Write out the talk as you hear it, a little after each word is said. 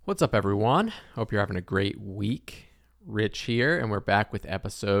What's up, everyone? Hope you're having a great week. Rich here, and we're back with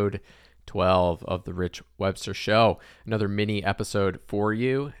episode 12 of the Rich Webster Show. Another mini episode for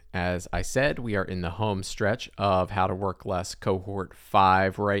you. As I said, we are in the home stretch of How to Work Less Cohort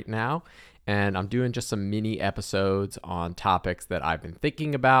 5 right now, and I'm doing just some mini episodes on topics that I've been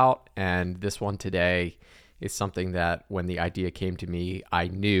thinking about, and this one today is something that when the idea came to me, I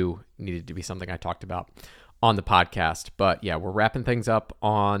knew needed to be something I talked about on the podcast. But yeah, we're wrapping things up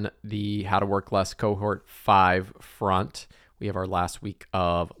on the How to Work Less Cohort 5 front. We have our last week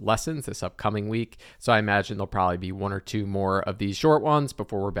of lessons this upcoming week. So I imagine there'll probably be one or two more of these short ones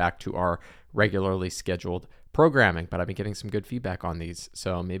before we're back to our regularly scheduled programming. But I've been getting some good feedback on these.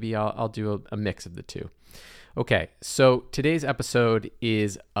 So maybe I'll do a mix of the two. Okay, so today's episode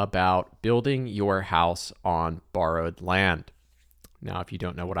is about building your house on borrowed land. Now, if you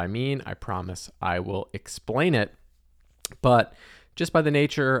don't know what I mean, I promise I will explain it. But just by the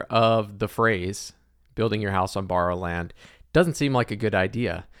nature of the phrase, building your house on borrowed land, doesn't seem like a good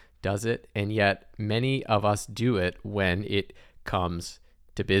idea, does it? And yet many of us do it when it comes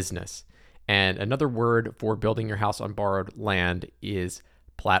to business. And another word for building your house on borrowed land is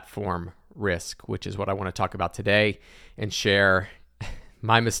platform risk, which is what I want to talk about today and share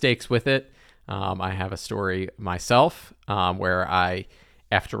my mistakes with it. I have a story myself where I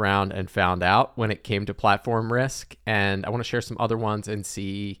effed around and found out when it came to platform risk, and I want to share some other ones and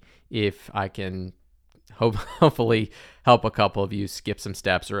see if I can hopefully help a couple of you skip some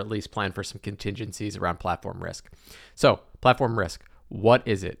steps or at least plan for some contingencies around platform risk. So, platform risk, what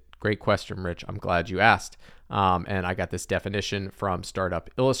is it? Great question, Rich. I'm glad you asked. And I got this definition from Startup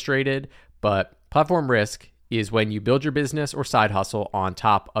Illustrated, but platform risk is when you build your business or side hustle on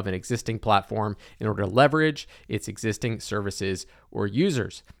top of an existing platform in order to leverage its existing services or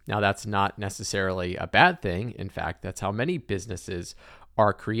users. Now, that's not necessarily a bad thing. In fact, that's how many businesses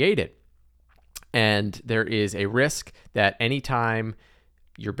are created. And there is a risk that anytime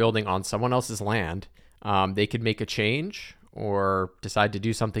you're building on someone else's land, they could make a change or decide to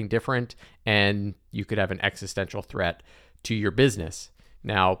do something different, and you could have an existential threat to your business.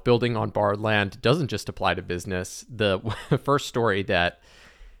 Now, building on borrowed land doesn't just apply to business. The first story that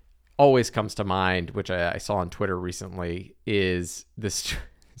always comes to mind, which I saw on Twitter recently, is this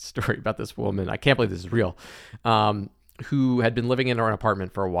story about this woman. I can't believe this is real. Who had been living in her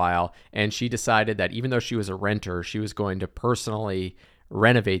apartment for a while, and she decided that even though she was a renter, she was going to personally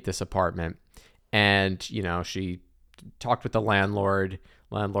renovate this apartment. And, she talked with the landlord.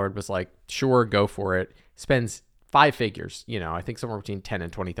 Landlord was like, sure, go for it. Spends 5 figures, I think somewhere between $10,000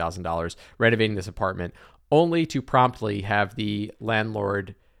 and $20,000 renovating this apartment, only to promptly have the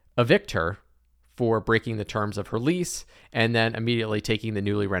landlord evict her for breaking the terms of her lease and then immediately taking the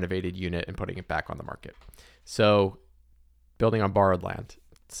newly renovated unit and putting it back on the market. So building on borrowed land,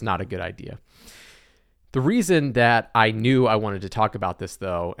 it's not a good idea. The reason that I knew I wanted to talk about this,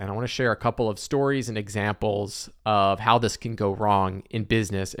 though, and I want to share a couple of stories and examples of how this can go wrong in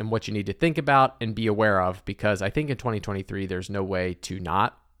business and what you need to think about and be aware of, because I think in 2023, there's no way to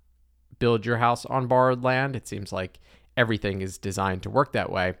not build your house on borrowed land. It seems like everything is designed to work that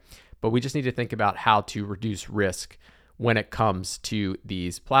way, but we just need to think about how to reduce risk when it comes to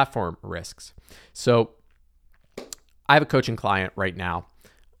these platform risks. So I have a coaching client right now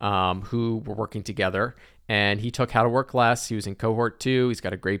who we're working together, and he took How to Work Less. He was in cohort 2. He's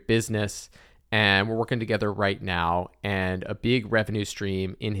got a great business, and we're working together right now. And a big revenue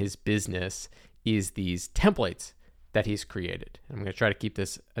stream in his business is these templates that he's created. I'm going to try to keep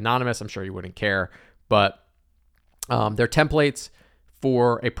this anonymous. I'm sure you wouldn't care, but they're templates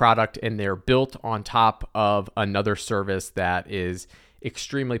for a product, and they're built on top of another service that is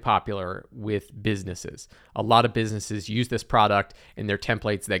extremely popular with businesses. A lot of businesses use this product and their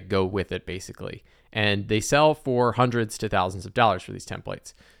templates that go with it, basically. And they sell for hundreds to thousands of dollars for these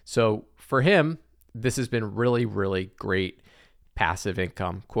templates. So for him, this has been really, really great passive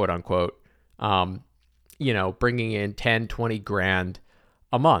income, quote unquote, bringing in 10, 20 grand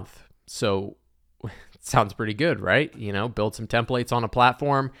a month. So it sounds pretty good, right? Build some templates on a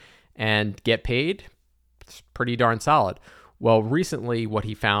platform and get paid. It's pretty darn solid. Well, recently what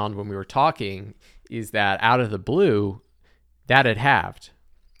he found when we were talking is that out of the blue, that had halved.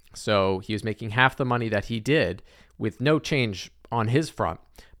 So he was making half the money that he did with no change on his front.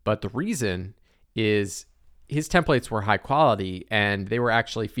 But the reason is his templates were high quality, and they were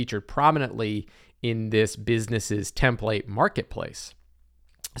actually featured prominently in this business's template marketplace.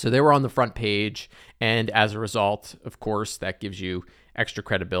 So they were on the front page, and as a result, of course, that gives you extra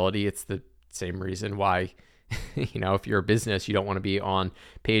credibility. It's the same reason why if you're a business, you don't want to be on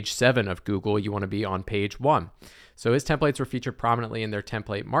page 7 of Google, you want to be on page 1. So his templates were featured prominently in their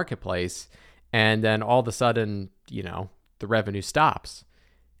template marketplace. And then all of a sudden, the revenue stops.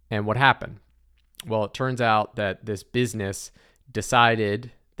 And what happened? Well, it turns out that this business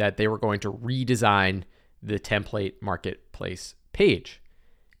decided that they were going to redesign the template marketplace page.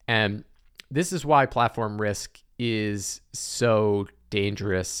 And this is why platform risk is so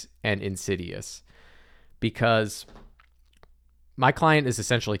dangerous and insidious, because my client is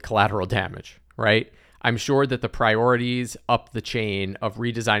essentially collateral damage, right? I'm sure that the priorities up the chain of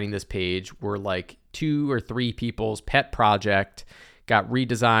redesigning this page were like 2 or 3 people's pet project, got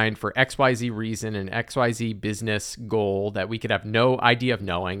redesigned for XYZ reason and XYZ business goal that we could have no idea of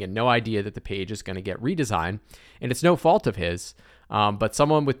knowing, and no idea that the page is going to get redesigned. And it's no fault of his, but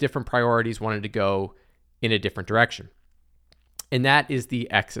someone with different priorities wanted to go in a different direction. And that is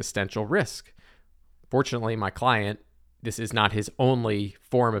the existential risk. Fortunately, my client, this is not his only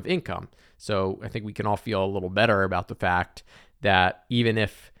form of income. So I think we can all feel a little better about the fact that even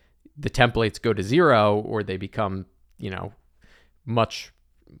if the templates go to zero or they become, much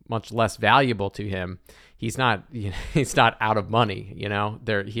less valuable to him, he's not out of money.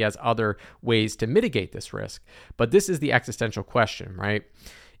 He has other ways to mitigate this risk. But this is the existential question, right?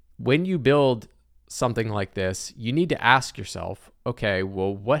 When you build something like this, you need to ask yourself, okay,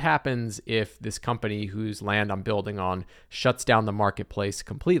 well, what happens if this company whose land I'm building on shuts down the marketplace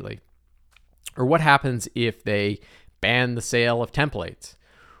completely? Or what happens if they ban the sale of templates?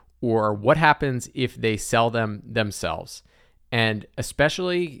 Or what happens if they sell them themselves? And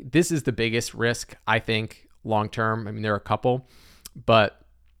especially, this is the biggest risk, I think, long-term. I mean, there are a couple, but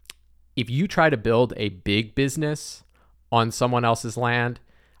if you try to build a big business on someone else's land,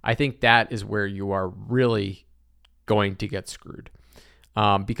 I think that is where you are really going to get screwed.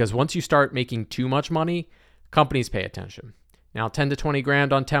 Because once you start making too much money, companies pay attention. Now, 10 to 20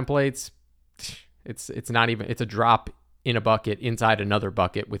 grand on templates, it's not even, it's a drop in a bucket inside another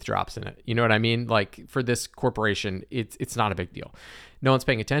bucket with drops in it. You know what I mean? Like, for this corporation, it's not a big deal. No one's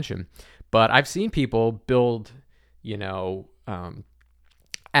paying attention. But I've seen people build,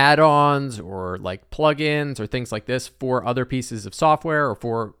 add-ons or like plugins or things like this for other pieces of software or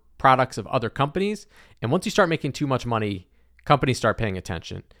for products of other companies. And once you start making too much money, companies start paying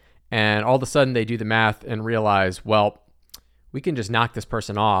attention. And all of a sudden they do the math and realize, well, we can just knock this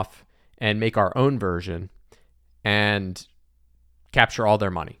person off and make our own version and capture all their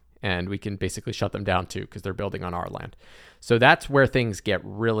money. And we can basically shut them down too, because they're building on our land. So that's where things get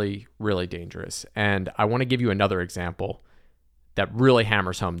really, really dangerous. And I want to give you another example that really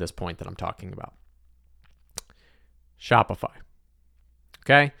hammers home this point that I'm talking about. Shopify.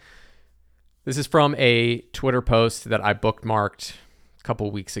 Okay? This is from a Twitter post that I bookmarked a couple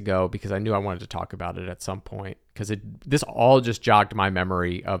weeks ago because I knew I wanted to talk about it at some point, because this all just jogged my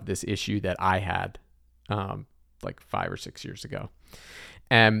memory of this issue that I had like 5 or 6 years ago.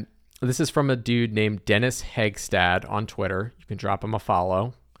 And this is from a dude named Dennis Hegstad on Twitter. You can drop him a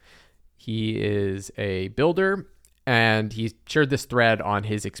follow. He is a builder, and he shared this thread on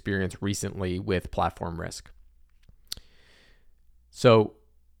his experience recently with platform risk. So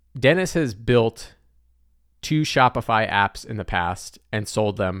Dennis has built 2 Shopify apps in the past and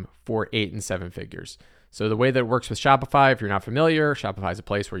sold them for 8 and 7 figures. So the way that it works with Shopify, if you're not familiar, Shopify is a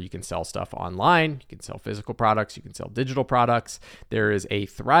place where you can sell stuff online. You can sell physical products. You can sell digital products. There is a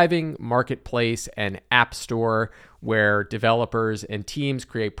thriving marketplace and app store where developers and teams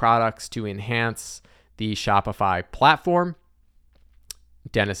create products to enhance the Shopify platform.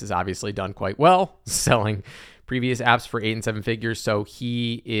 Dennis has obviously done quite well selling previous apps for 8 and 7 figures, so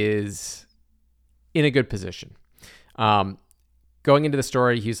he is in a good position. Going into the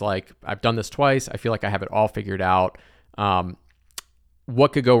story, he's like, I've done this twice. I feel like I have it all figured out.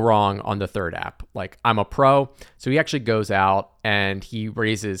 What could go wrong on the third app? Like, I'm a pro. So he actually goes out and he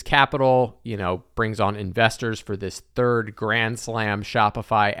raises capital, brings on investors for this third Grand Slam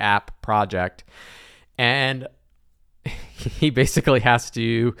Shopify app project. And he basically has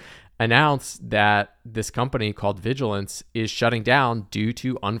to announce that this company called Vigilance is shutting down due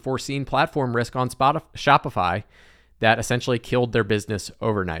to unforeseen platform risk on Shopify that essentially killed their business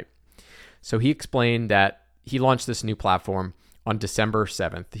overnight. So he explained that he launched this new platform on December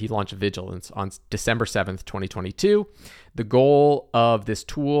 7th. He launched Vigilance on December 7th, 2022. The goal of this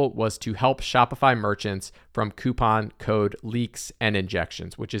tool was to help Shopify merchants from coupon code leaks and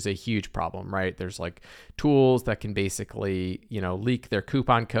injections, which is a huge problem, right? There's like tools that can basically, leak their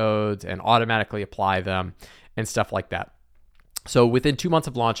coupon codes and automatically apply them and stuff like that. So within 2 months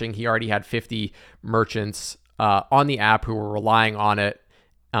of launching, he already had 50 merchants on the app who were relying on it.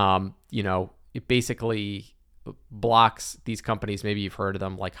 It basically blocks these companies. Maybe you've heard of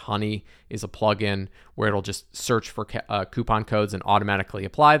them, like Honey is a plugin where it'll just search for coupon codes and automatically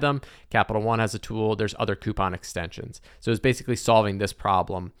apply them. Capital One has a tool. There's other coupon extensions. So it's basically solving this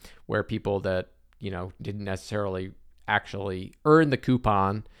problem where people that, didn't necessarily actually earn the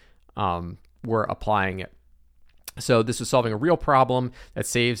coupon were applying it. So this was solving a real problem that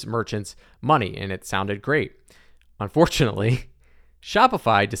saves merchants money, and it sounded great. Unfortunately,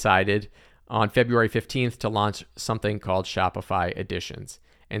 Shopify decided on February 15th to launch something called Shopify Editions.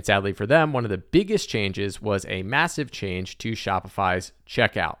 And sadly for them, one of the biggest changes was a massive change to Shopify's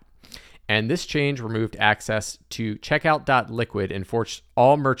checkout. And this change removed access to checkout.liquid and forced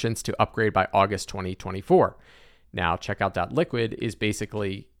all merchants to upgrade by August 2024. Now, checkout.liquid is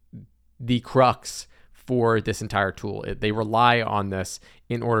basically the crux for this entire tool. They rely on this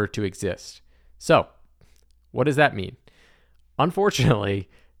in order to exist. So, what does that mean? Unfortunately,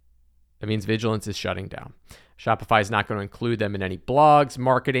 it means Vigilance is shutting down. Shopify is not going to include them in any blogs,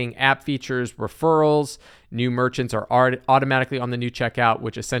 marketing, app features, referrals. New merchants are automatically on the new checkout,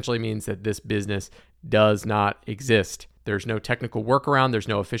 which essentially means that this business does not exist. There's no technical workaround. There's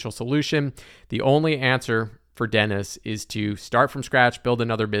no official solution. The only answer for Dennis is to start from scratch, build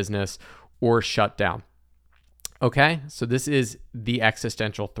another business, or shut down. Okay, so this is the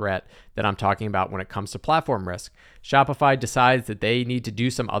existential threat that I'm talking about when it comes to platform risk. Shopify decides that they need to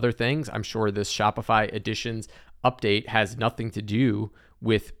do some other things. I'm sure this Shopify Editions update has nothing to do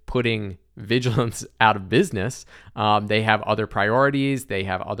with putting Vigilance out of business. They have other priorities. They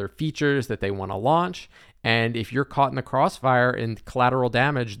have other features that they want to launch. And if you're caught in the crossfire and collateral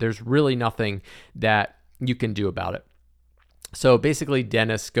damage, there's really nothing that you can do about it. So basically,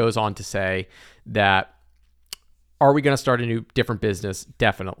 Dennis goes on to say that, are we going to start a new, different business?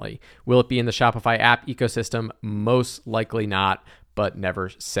 Definitely. Will it be in the Shopify app ecosystem? Most likely not, but never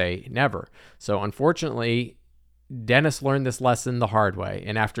say never. So unfortunately, Dennis learned this lesson the hard way.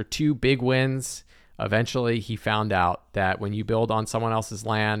 And after 2 big wins, eventually he found out that when you build on someone else's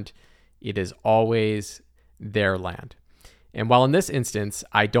land, it is always their land. And while in this instance,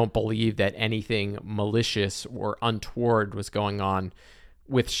 I don't believe that anything malicious or untoward was going on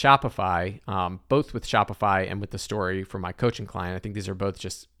with Shopify, both with Shopify and with the story from my coaching client, I think these are both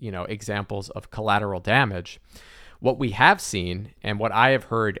just, examples of collateral damage. What we have seen and what I have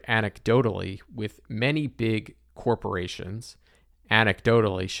heard anecdotally with many big corporations,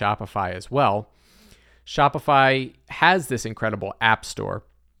 anecdotally Shopify as well, Shopify has this incredible app store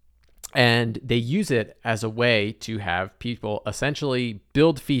and they use it as a way to have people essentially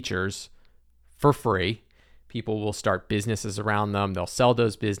build features for free. People will start businesses around them. They'll sell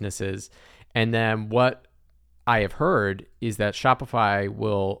those businesses. And then what I have heard is that Shopify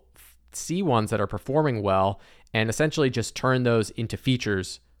will see ones that are performing well and essentially just turn those into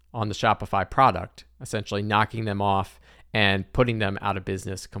features on the Shopify product, essentially knocking them off and putting them out of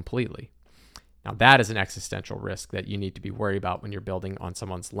business completely. Now, that is an existential risk that you need to be worried about when you're building on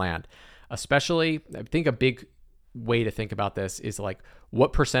someone's land. Especially, I think a big way to think about this is like,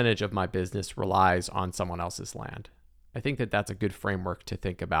 what percentage of my business relies on someone else's land? I think that that's a good framework to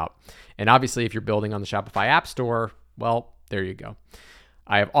think about. And obviously, if you're building on the Shopify App Store, well, there you go.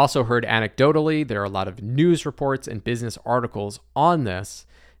 I have also heard anecdotally, there are a lot of news reports and business articles on this,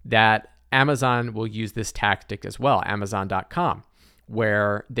 that Amazon will use this tactic as well, Amazon.com,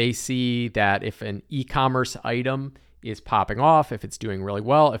 where they see that if an e-commerce item is popping off, if it's doing really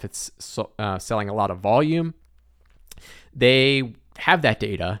well, if it's selling a lot of volume, they have that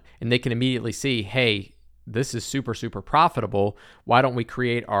data and they can immediately see, hey, this is super, super profitable. Why don't we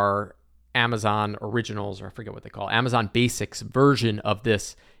create our Amazon Originals, or I forget what they call it, Amazon Basics version of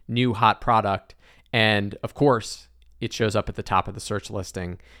this new hot product? And of course, it shows up at the top of the search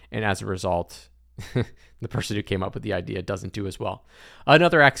listing. And as a result, the person who came up with the idea doesn't do as well.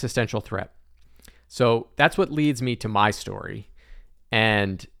 Another existential threat. So that's what leads me to my story.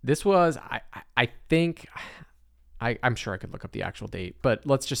 And this was, I think, I'm sure I could look up the actual date, but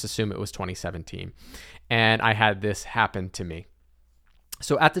let's just assume it was 2017. And I had this happen to me.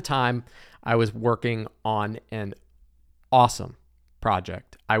 So at the time, I was working on an awesome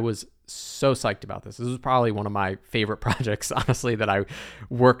project. I was so psyched about this. This was probably one of my favorite projects, honestly, that I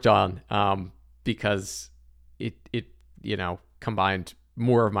worked on, because it combined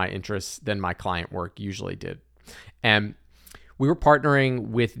more of my interests than my client work usually did. And we were partnering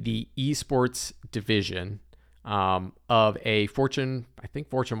with the esports division of a Fortune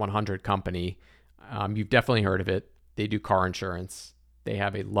 100 company. You've definitely heard of it. They do car insurance. They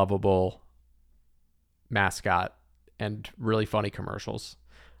have a lovable mascot and really funny commercials.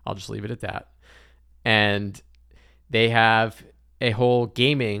 I'll just leave it at that. And they have a whole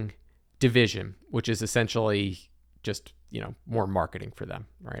gaming division, which is essentially just, more marketing for them,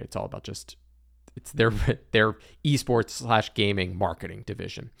 right? It's all about it's their esports / gaming marketing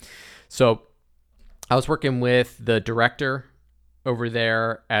division. So I was working with the director over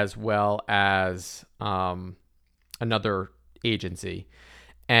there as well as another agency.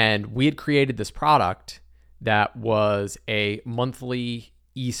 And we had created this product that was a monthly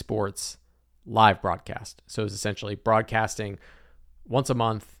esports live broadcast. So it was essentially broadcasting once a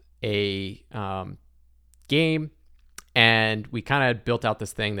month a game. And we kind of built out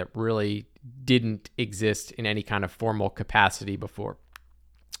this thing that really didn't exist in any kind of formal capacity before.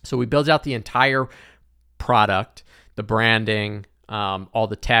 So we built out the entire product, the branding, all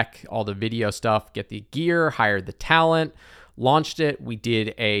the tech, all the video stuff, get the gear, hired the talent, launched it. We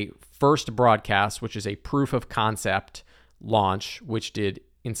did a first broadcast, which is a proof of concept launch, which did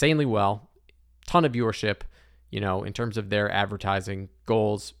insanely well. Ton of viewership, in terms of their advertising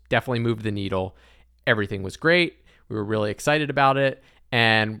goals, definitely moved the needle. Everything was great. We were really excited about it.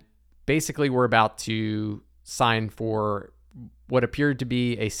 And basically we're about to sign for what appeared to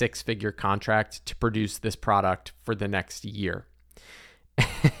be a 6-figure contract to produce this product for the next year.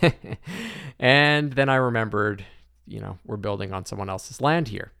 And then I remembered, we're building on someone else's land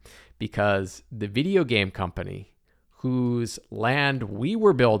here, because the video game company whose land we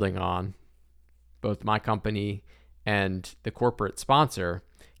were building on, both my company and the corporate sponsor,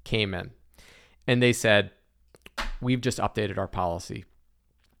 came in and they said, we've just updated our policy.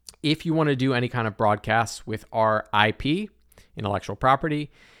 If you want to do any kind of broadcasts with our IP, intellectual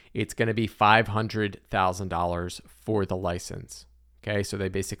property, it's going to be $500,000 for the license. Okay, so they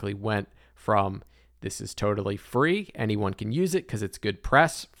basically went from this is totally free, anyone can use it because it's good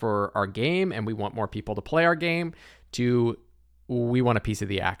press for our game and we want more people to play our game, to we want a piece of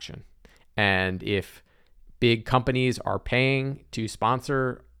the action. And if big companies are paying to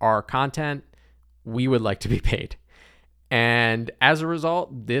sponsor our content, we would like to be paid. And as a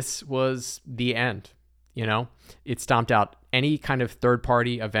result, this was the end. It stomped out any kind of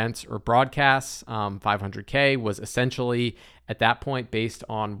third-party events or broadcasts. 500K was essentially, at that point, based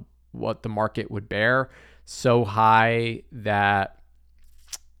on what the market would bear, so high that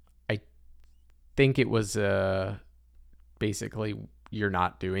I think it was basically, you're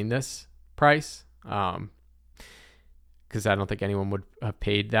not doing this price, because I don't think anyone would have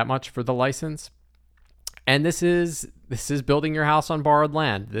paid that much for the license. And this is building your house on borrowed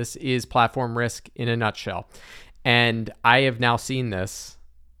land. This is platform risk in a nutshell. And I have now seen this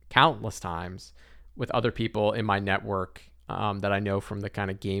countless times with other people in my network that I know from the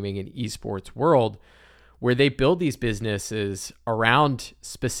kind of gaming and esports world, where they build these businesses around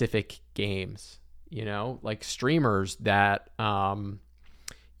specific games, like streamers that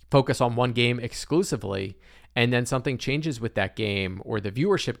focus on one game exclusively, and then something changes with that game or the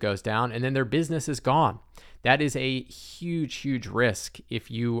viewership goes down and then their business is gone. That is a huge, huge risk if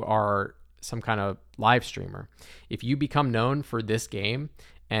you are some kind of live streamer. If you become known for this game,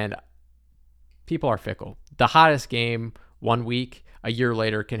 and people are fickle, the hottest game 1 week, a year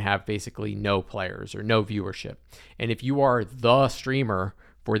later can have basically no players or no viewership. And if you are the streamer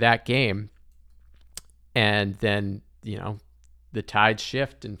for that game, and then, the tides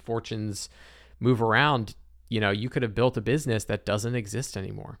shift and fortunes move around, you could have built a business that doesn't exist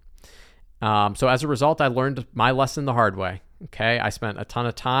anymore. So as a result, I learned my lesson the hard way. Okay. I spent a ton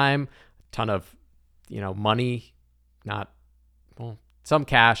of time, a ton of, money, some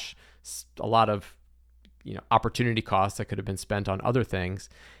cash, a lot of, opportunity costs that could have been spent on other things.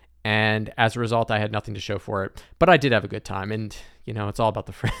 And as a result, I had nothing to show for it, but I did have a good time. And, it's all about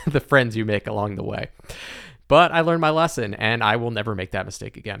the friends you make along the way. But I learned my lesson and I will never make that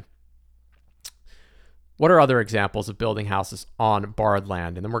mistake again. What are other examples of building houses on borrowed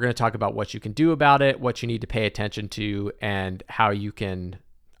land? And then we're going to talk about what you can do about it, what you need to pay attention to, and how you can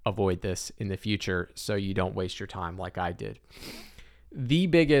avoid this in the future so you don't waste your time like I did. The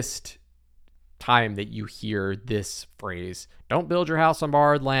biggest time that you hear this phrase, don't build your house on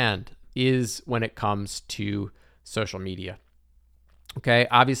borrowed land, is when it comes to social media. Okay,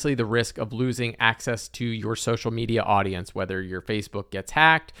 obviously the risk of losing access to your social media audience, whether your Facebook gets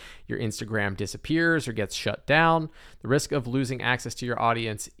hacked, your Instagram disappears or gets shut down, the risk of losing access to your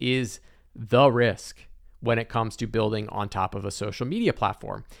audience is the risk when it comes to building on top of a social media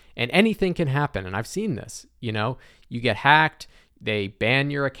platform. And anything can happen. And I've seen this, you get hacked, they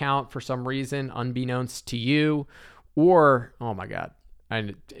ban your account for some reason, unbeknownst to you, or, oh my God,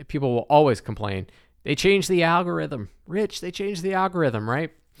 and people will always complain, they changed the algorithm. Rich, they changed the algorithm,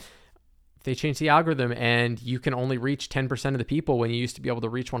 right? If they change the algorithm and you can only reach 10% of the people when you used to be able to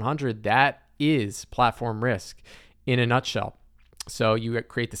reach 100, that is platform risk in a nutshell. So you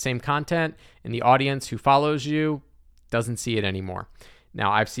create the same content, and the audience who follows you doesn't see it anymore.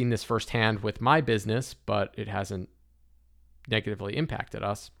 Now, I've seen this firsthand with my business, but it hasn't negatively impacted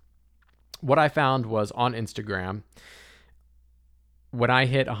us. What I found was on Instagram, when I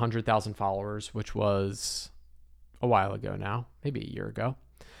hit 100,000 followers, which was a while ago now, maybe a year ago,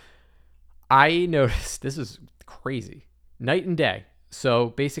 I noticed, this is crazy, night and day. So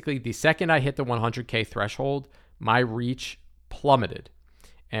basically, the second I hit the 100K threshold, my reach plummeted.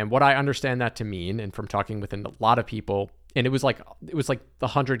 And what I understand that to mean, and from talking with a lot of people, and it was like the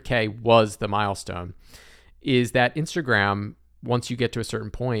 100K was the milestone, is that Instagram, once you get to a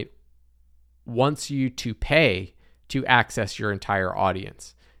certain point, wants you to pay to access your entire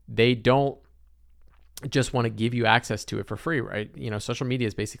audience. They don't just want to give you access to it for free, right? Social media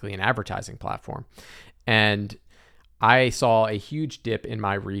is basically an advertising platform. And I saw a huge dip in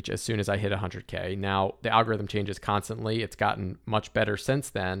my reach as soon as I hit 100K. Now, the algorithm changes constantly. It's gotten much better since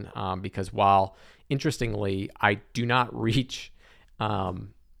then, because while, interestingly, I do not reach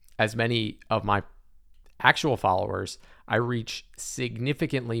as many of my actual followers, I reach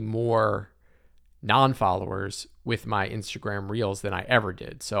significantly more non-followers with my Instagram Reels than I ever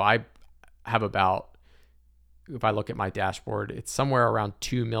did. So I have about, if I look at my dashboard, it's somewhere around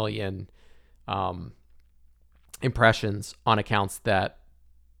 2 million impressions on accounts that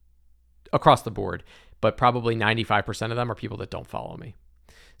across the board, but probably 95% of them are people that don't follow me.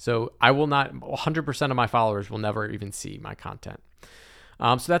 So I will not, 100% of my followers will never even see my content.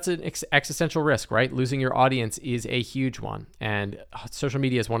 So that's an existential risk, right? Losing your audience is a huge one, and social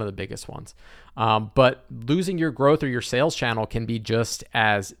media is one of the biggest ones. But losing your growth or your sales channel can be just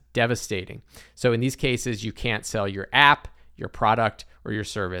as devastating. So in these cases, you can't sell your app, your product, or your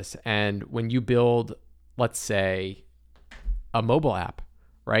service. And when you build, let's say, a mobile app,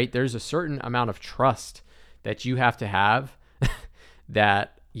 right? There's a certain amount of trust that you have to have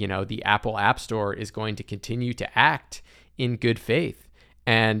that, the Apple App Store is going to continue to act in good faith.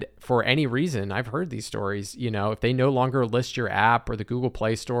 And for any reason, I've heard these stories, if they no longer list your app, or the Google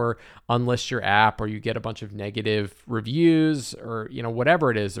Play Store unlists your app, or you get a bunch of negative reviews, or, whatever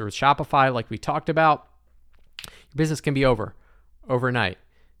it is, or Shopify, like we talked about, your business can be over overnight.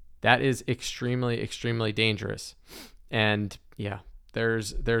 That is extremely, extremely dangerous. And yeah,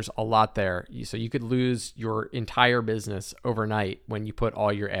 there's a lot there. So you could lose your entire business overnight when you put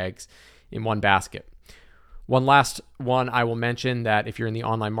all your eggs in one basket. One last one I will mention that if you're in the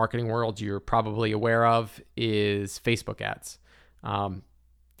online marketing world, you're probably aware of is Facebook ads.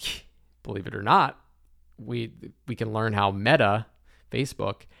 Believe it or not, we can learn how Meta,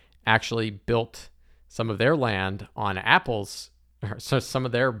 Facebook, actually built some of their land on some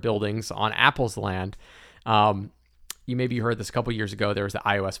of their buildings on Apple's land. You maybe heard this a couple years ago. There was the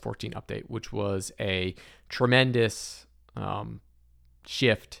iOS 14 update, which was a tremendous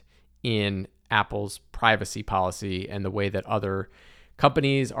shift in Apple's privacy policy and the way that other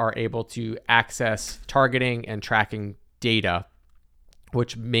companies are able to access targeting and tracking data,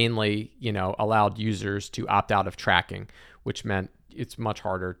 which mainly, allowed users to opt out of tracking, which meant it's much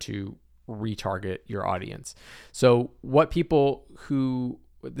harder to retarget your audience. So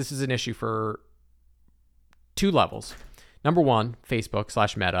this is an issue for two levels. Number one,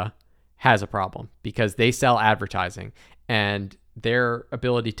 Facebook/Meta has a problem because they sell advertising, and their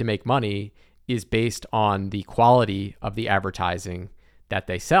ability to make money is based on the quality of the advertising that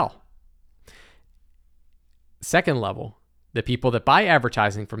they sell. Second level, the people that buy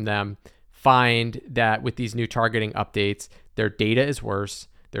advertising from them find that with these new targeting updates, their data is worse,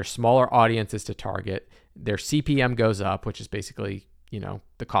 there's smaller audiences to target, their CPM goes up, which is basically,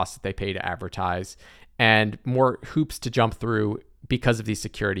 the cost that they pay to advertise, and more hoops to jump through because of these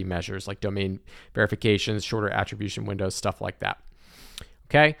security measures like domain verifications, shorter attribution windows, stuff like that.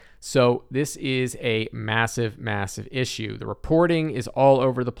 Okay, so this is a massive, massive issue. The reporting is all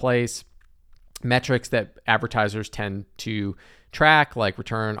over the place. Metrics that advertisers tend to track, like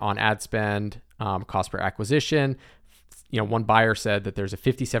return on ad spend, cost per acquisition. One buyer said that there's a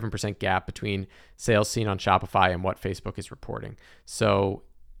 57% gap between sales seen on Shopify and what Facebook is reporting. So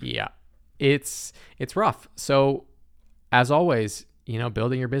yeah, it's rough. So as always,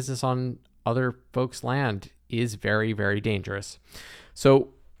 building your business on other folks' land is very, very dangerous. So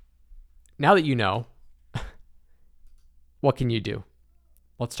now that you know, what can you do?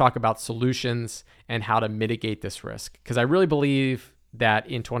 Let's talk about solutions and how to mitigate this risk. Because I really believe that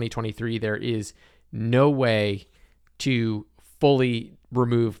in 2023, there is no way to fully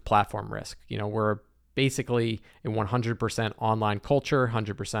remove platform risk. We're basically a 100% online culture,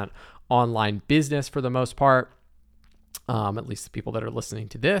 100% online business for the most part, at least the people that are listening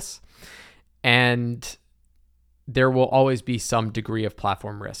to this. And there will always be some degree of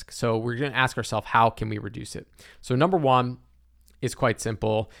platform risk. So we're going to ask ourselves, how can we reduce it? So number one is quite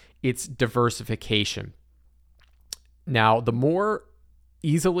simple. It's diversification. Now, the more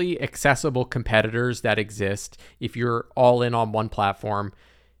easily accessible competitors that exist, if you're all in on one platform,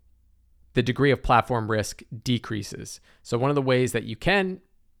 the degree of platform risk decreases. So one of the ways that you can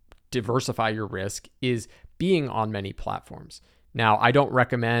diversify your risk is being on many platforms. Now, I don't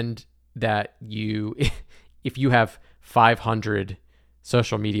recommend that you, if you have 500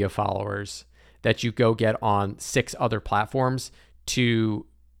 social media followers, that you go get on 6 other platforms to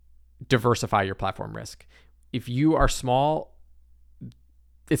diversify your platform risk. If you are small,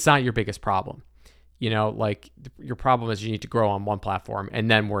 it's not your biggest problem. Like your problem is you need to grow on one platform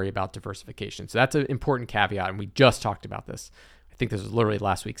and then worry about diversification. So that's an important caveat. And we just talked about this. I think this was literally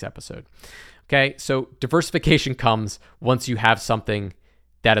last week's episode. Okay. So diversification comes once you have something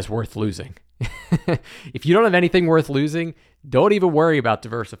that is worth losing. If you don't have anything worth losing, don't even worry about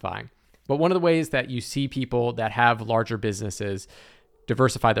diversifying. But one of the ways that you see people that have larger businesses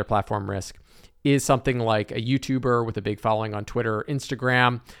diversify their platform risk is something like a YouTuber with a big following on Twitter or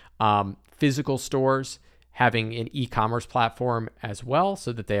Instagram, physical stores having an e-commerce platform as well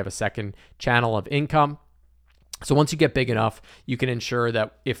so that they have a second channel of income. So once you get big enough, you can ensure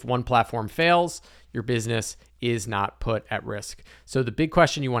that if one platform fails, your business is not put at risk. So the big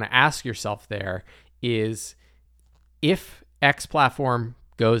question you want to ask yourself there is, if X platform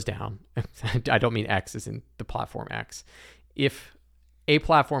goes down, I don't mean X as in the platform X. If a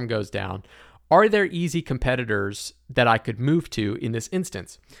platform goes down, are there easy competitors that I could move to in this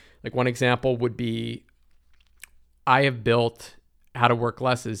instance? Like one example would be, I have built How to Work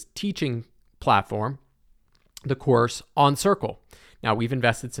Less's teaching platform, the course on Circle. Now, we've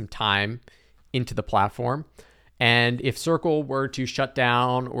invested some time into the platform, and if Circle were to shut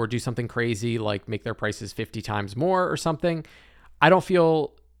down or do something crazy like make their prices 50 times more or something, I don't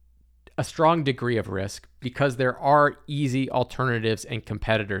feel a strong degree of risk because there are easy alternatives and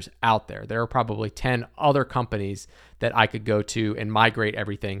competitors out there. There are probably 10 other companies that I could go to and migrate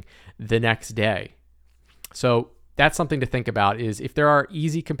everything the next day. So that's something to think about, is if there are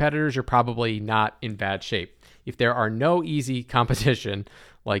easy competitors, you're probably not in bad shape. If there are no easy competition,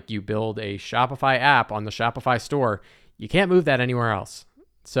 like you build a Shopify app on the Shopify store, you can't move that anywhere else.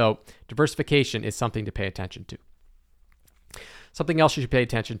 So diversification is something to pay attention to. Something else you should pay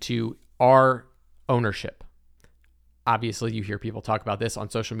attention to are ownership. Obviously, you hear people talk about this on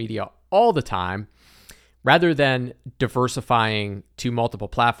social media all the time. Rather than diversifying to multiple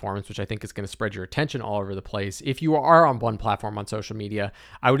platforms, which I think is going to spread your attention all over the place, if you are on one platform on social media,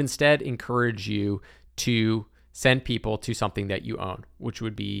 I would instead encourage you to send people to something that you own, which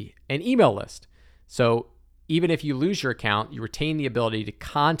would be an email list. So even if you lose your account, you retain the ability to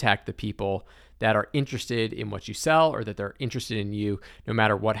contact the people that are interested in what you sell or that they're interested in you, no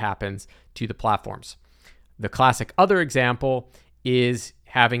matter what happens to the platforms. The classic other example is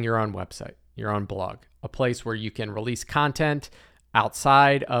having your own website, your own blog, a place where you can release content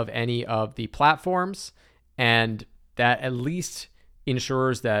outside of any of the platforms, and that at least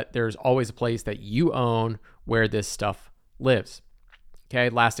ensures that there's always a place that you own where this stuff lives. Okay,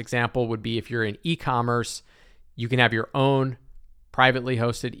 last example would be if you're in e-commerce, you can have your own privately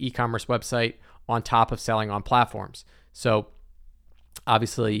hosted e-commerce website on top of selling on platforms. So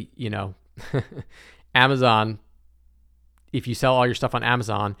obviously, Amazon, if you sell all your stuff on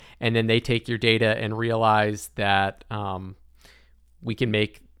Amazon and then they take your data and realize that we can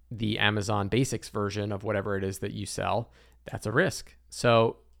make the Amazon Basics version of whatever it is that you sell, that's a risk.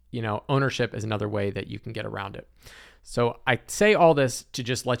 So, ownership is another way that you can get around it. So I say all this to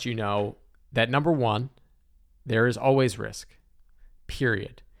just let you know that number one, there is always risk,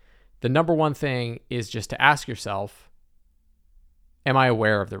 period. The number one thing is just to ask yourself, am I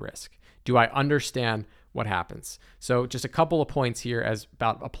aware of the risk? Do I understand what happens? So just a couple of points here as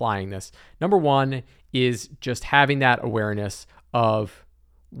about applying this. Number one is just having that awareness of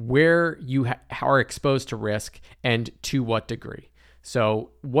where you are exposed to risk and to what degree. So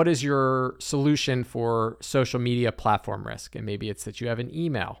what is your solution for social media platform risk? And maybe it's that you have an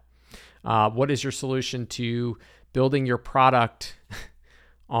email. What is your solution to building your product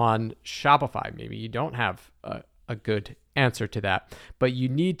on Shopify? Maybe you don't have a good answer to that, but you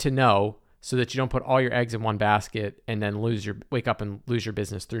need to know so that you don't put all your eggs in one basket and then wake up and lose your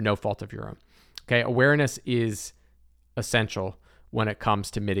business through no fault of your own. Okay, awareness is essential when it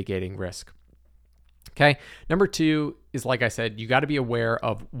comes to mitigating risk. Okay, number two is, like I said, you got to be aware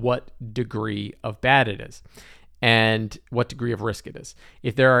of what degree of bad it is. and what degree of risk it is.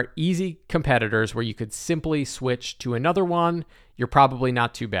 If there are easy competitors where you could simply switch to another one, you're probably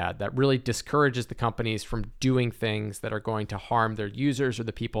not too bad. That really discourages the companies from doing things that are going to harm their users or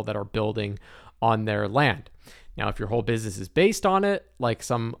the people that are building on their land. Now, if your whole business is based on it, like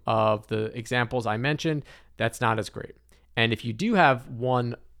some of the examples I mentioned, that's not as great. And if you do have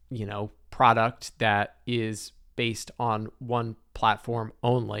one, product that is based on one platform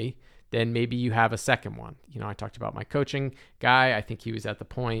only, then maybe you have a second one. I talked about my coaching guy. I think he was at the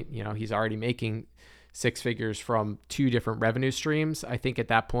point, he's already making 6 figures from 2 different revenue streams. I think at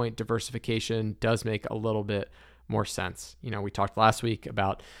that point, diversification does make a little bit more sense. We talked last week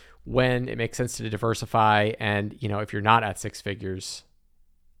about when it makes sense to diversify. And, if you're not at 6 figures,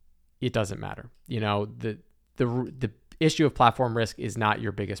 it doesn't matter. The issue of platform risk is not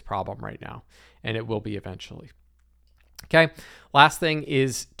your biggest problem right now, and it will be eventually. Okay. Last thing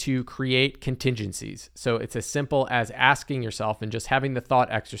is to create contingencies. So it's as simple as asking yourself and just having the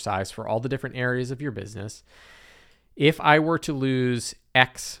thought exercise for all the different areas of your business. If I were to lose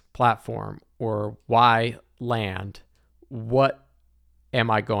X platform or Y land, what am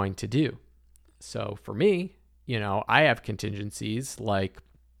I going to do? So for me, I have contingencies like,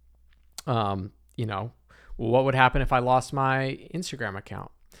 what would happen if I lost my Instagram account?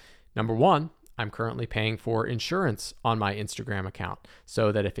 Number one, I'm currently paying for insurance on my Instagram account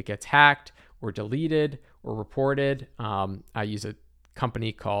so that if it gets hacked or deleted or reported, I use a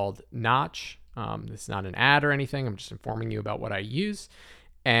company called Notch. It's not an ad or anything. I'm just informing you about what I use.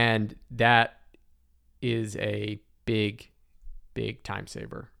 And that is a big time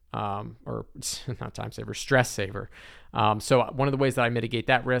saver, or not time saver, stress saver. So one of the ways that I mitigate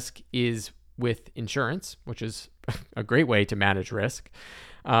that risk is with insurance, which is a great way to manage risk.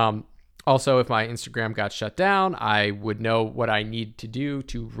 Also, if my Instagram got shut down, I would know what I need to do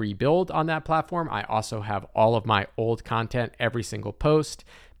to rebuild on that platform. I also have all of my old content, every single post,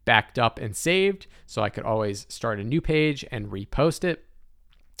 backed up and saved, so I could always start a new page and repost it.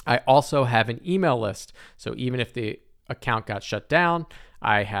 I also have an email list, so even if the account got shut down,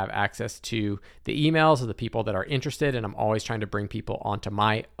 I have access to the emails of the people that are interested, and I'm always trying to bring people onto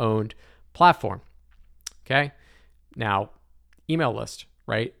my owned platform. Okay. Now, email list,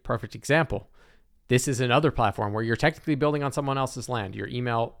 right? Perfect example. This is another platform where you're technically building on someone else's land, your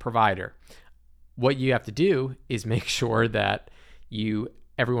email provider. What you have to do is make sure that you,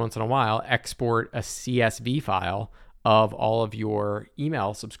 every once in a while, export a CSV file of all of your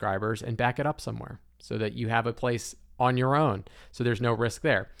email subscribers and back it up somewhere so that you have a place on your own. So there's no risk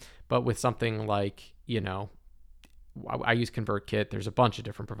there. But with something like, I use ConvertKit. There's a bunch of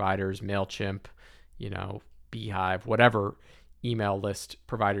different providers, MailChimp, Beehive, whatever email list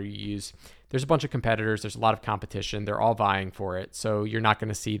provider you use. There's a bunch of competitors. There's a lot of competition. They're all vying for it. So you're not going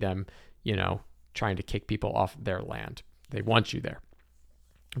to see them, trying to kick people off their land. They want you there.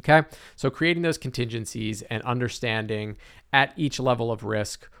 Okay. So creating those contingencies and understanding at each level of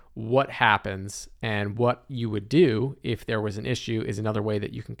risk what happens and what you would do if there was an issue is another way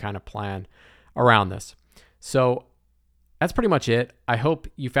that you can kind of plan around this. So that's pretty much it. I hope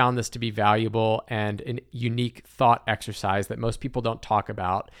you found this to be valuable and a unique thought exercise that most people don't talk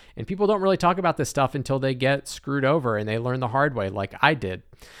about. And people don't really talk about this stuff until they get screwed over and they learn the hard way, like I did.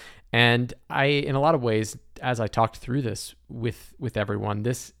 And in a lot of ways, as I talked through this with everyone,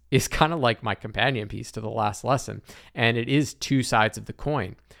 this is kind of like my companion piece to the last lesson. And it is 2 sides of the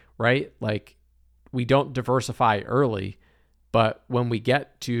coin, right? Like, we don't diversify early, but when we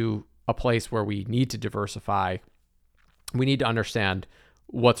get to a place where we need to diversify, we need to understand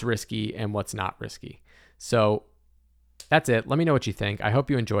what's risky and what's not risky. So that's it. Let me know what you think. I hope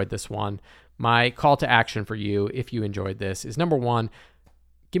you enjoyed this one. My call to action for you, if you enjoyed this, is number 1,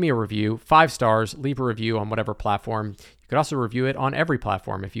 give me a review, 5 stars, leave a review on whatever platform. You could also review it on every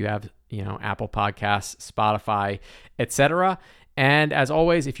platform if you have, Apple Podcasts, Spotify, etc. And as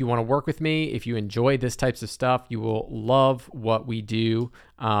always, if you want to work with me, if you enjoy this types of stuff, you will love what we do.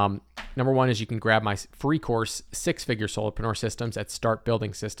 Number 1 is you can grab my free course, 6-Figure Solopreneur Systems, at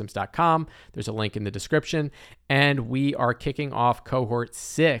startbuildingsystems.com. There's a link in the description. And we are kicking off cohort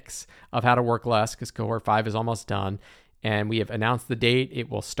 6 of How to Work Less, because cohort 5 is almost done. And we have announced the date. It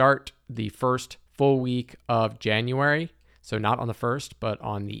will start the first full week of January. So not on the 1st, but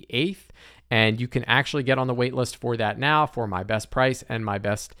on the 8th. And you can actually get on the wait list for that now for my best price and my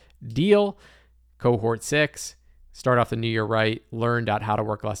best deal. Cohort 6. Start off the new year right.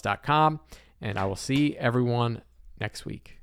 Learn.howtoworkless.com. And I will see everyone next week.